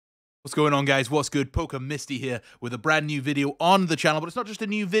What's going on, guys? What's good? PokeMysti here with a brand new video on the channel, but it's not just a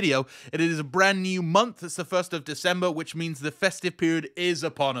new video, it is a brand new month. It's the 1st of December, which means the festive period is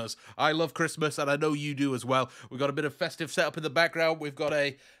upon us. I love Christmas, and I know you do as well. We've got a bit of festive setup in the background. We've got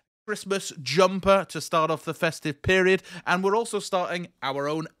a Christmas jumper to start off the festive period, and we're also starting our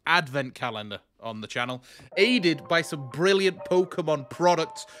own advent calendar on the channel, aided by some brilliant Pokemon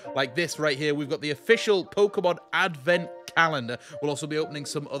products like this right here. We've got the official Pokemon advent calendar. We'll also be opening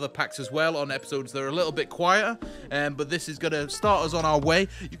some other packs as well on episodes that are a little bit quieter, but this is going to start us on our way.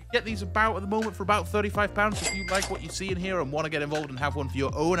 You can get these about at the moment for about £35. If you like what you see in here and want to get involved and have one for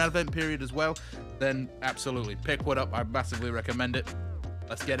your own advent period as well, then absolutely pick one up. I massively recommend it.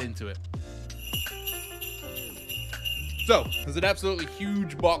 Let's get into it. So, there's an absolutely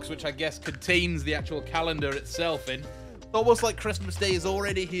huge box which I guess contains the actual calendar itself in. It's almost like Christmas Day is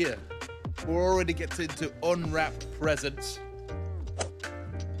already here. We're already getting into unwrapped presents.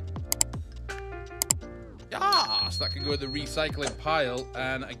 Yes, that can go in the recycling pile,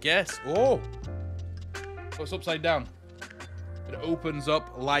 and I guess, oh, it's upside down. It opens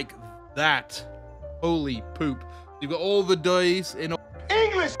up like that. Holy poop. You've got all the dice in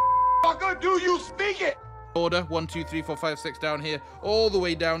English, fucker, do you speak it? order. 1, 2, 3, 4, 5, 6 down here, all the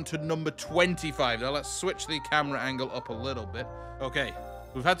way down to number 25. Now let's switch the camera angle up a little bit. Okay,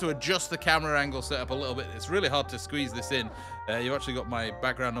 we've had to adjust the camera angle setup a little bit. It's really hard to squeeze this in. You've actually got my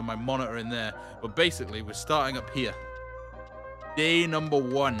background on my monitor in there, but basically we're starting up here. Day number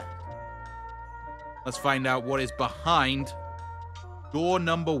 1. Let's find out what is behind door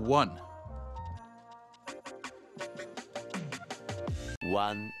number 1.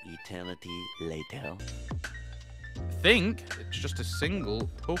 One eternity later. I think it's just a single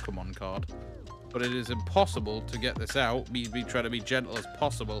Pokemon card, but it is impossible to get this out. Me trying to be gentle as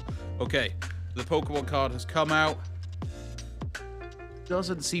possible. Okay, the Pokemon card has come out.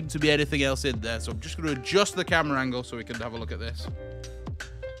 Doesn't seem to be anything else in there, so I'm just going to adjust the camera angle so we can have a look at this.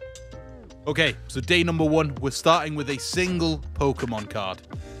 Okay, so day number 1, we're starting with a single Pokemon card.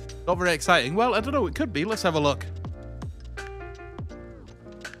 Not very exciting. Well, I don't know, it could be. Let's have a look.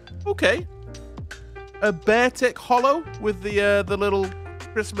 Okay, a Beartic Hollow with the little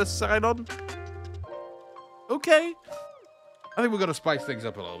Christmas sign on. Okay, I think we're gonna spice things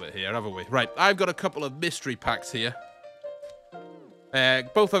up a little bit here, haven't we? Right, I've got a couple of mystery packs here.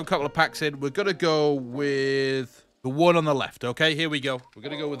 Both have a couple of packs in. We're gonna go with the one on the left. Okay, here we go. We're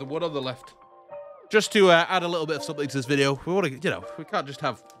gonna go with the one on the left, just to add a little bit of something to this video. We want to, you know, we can't just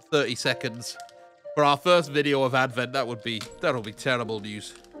have 30 seconds for our first video of Advent. That'll be terrible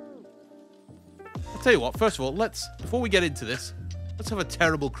news. I'll tell you what, first of all, before we get into this, let's have a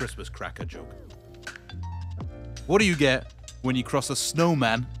terrible Christmas cracker joke. What do you get when you cross a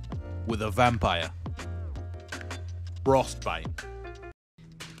snowman with a vampire? Frostbite.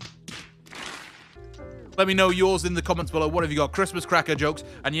 Let me know yours in the comments below. What have you got? Christmas cracker jokes.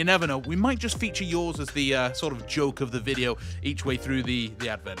 And you never know, we might just feature yours as the sort of joke of the video each way through the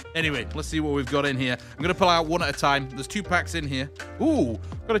Advent. Anyway, let's see what we've got in here. I'm going to pull out one at a time. There's 2 packs in here. Ooh,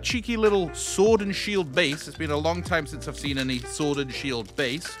 got a cheeky little Sword and Shield base. It's been a long time since I've seen any Sword and Shield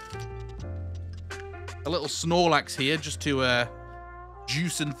base. A little Snorlax here just to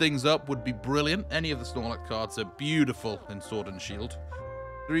juicing things up would be brilliant. Any of the Snorlax cards are beautiful in Sword and Shield.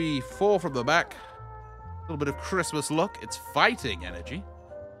 3, 4 from the back. A little bit of Christmas luck. It's fighting energy.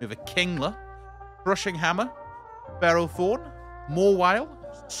 We have a Kingler, Crushing Hammer, Ferrothorn, Mawile,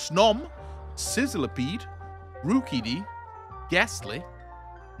 Snom, Sizzlipede, Rookidee, Ghastly,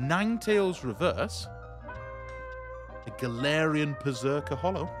 Ninetales Reverse, a Galarian Berserker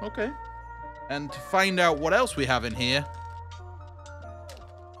Hollow. Okay. And to find out what else we have in here,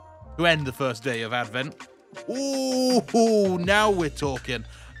 to end the first day of Advent. Ooh, now we're talking.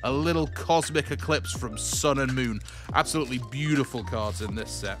 A little Cosmic Eclipse from Sun and Moon. Absolutely beautiful cards in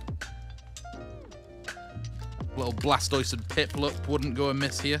this set. Little Blastoise and Piplup wouldn't go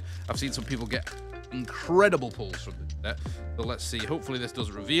amiss here. I've seen some people get incredible pulls from this set. So let's see. Hopefully this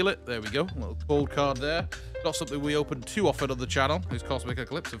doesn't reveal it. There we go. A little cold card there. Not something we open too often on the channel, is Cosmic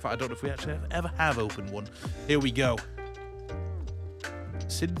Eclipse. In fact, I don't know if we actually ever have opened one. Here we go.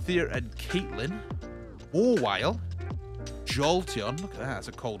 Cynthia and Caitlin. Mawile. Jolteon, look at that, that's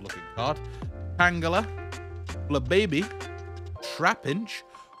a cold looking card. Tangela, Blababy, Trapinch,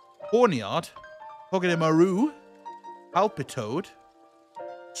 Hornyard, Togedemaru, Palpitoad,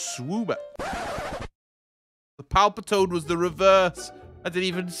 Swoobat. The Palpitoad was the reverse. I didn't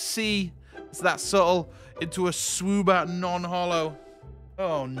even see. It's that subtle into a Swoobat non-hollow.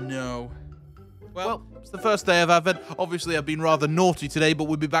 Oh no. Well, it's the first day of Advent. Obviously, I've been rather naughty today, but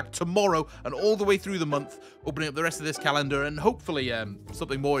we'll be back tomorrow and all the way through the month, opening up the rest of this calendar and hopefully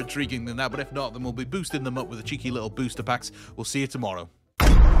something more intriguing than that. But if not, then we'll be boosting them up with the cheeky little booster packs. We'll see you tomorrow.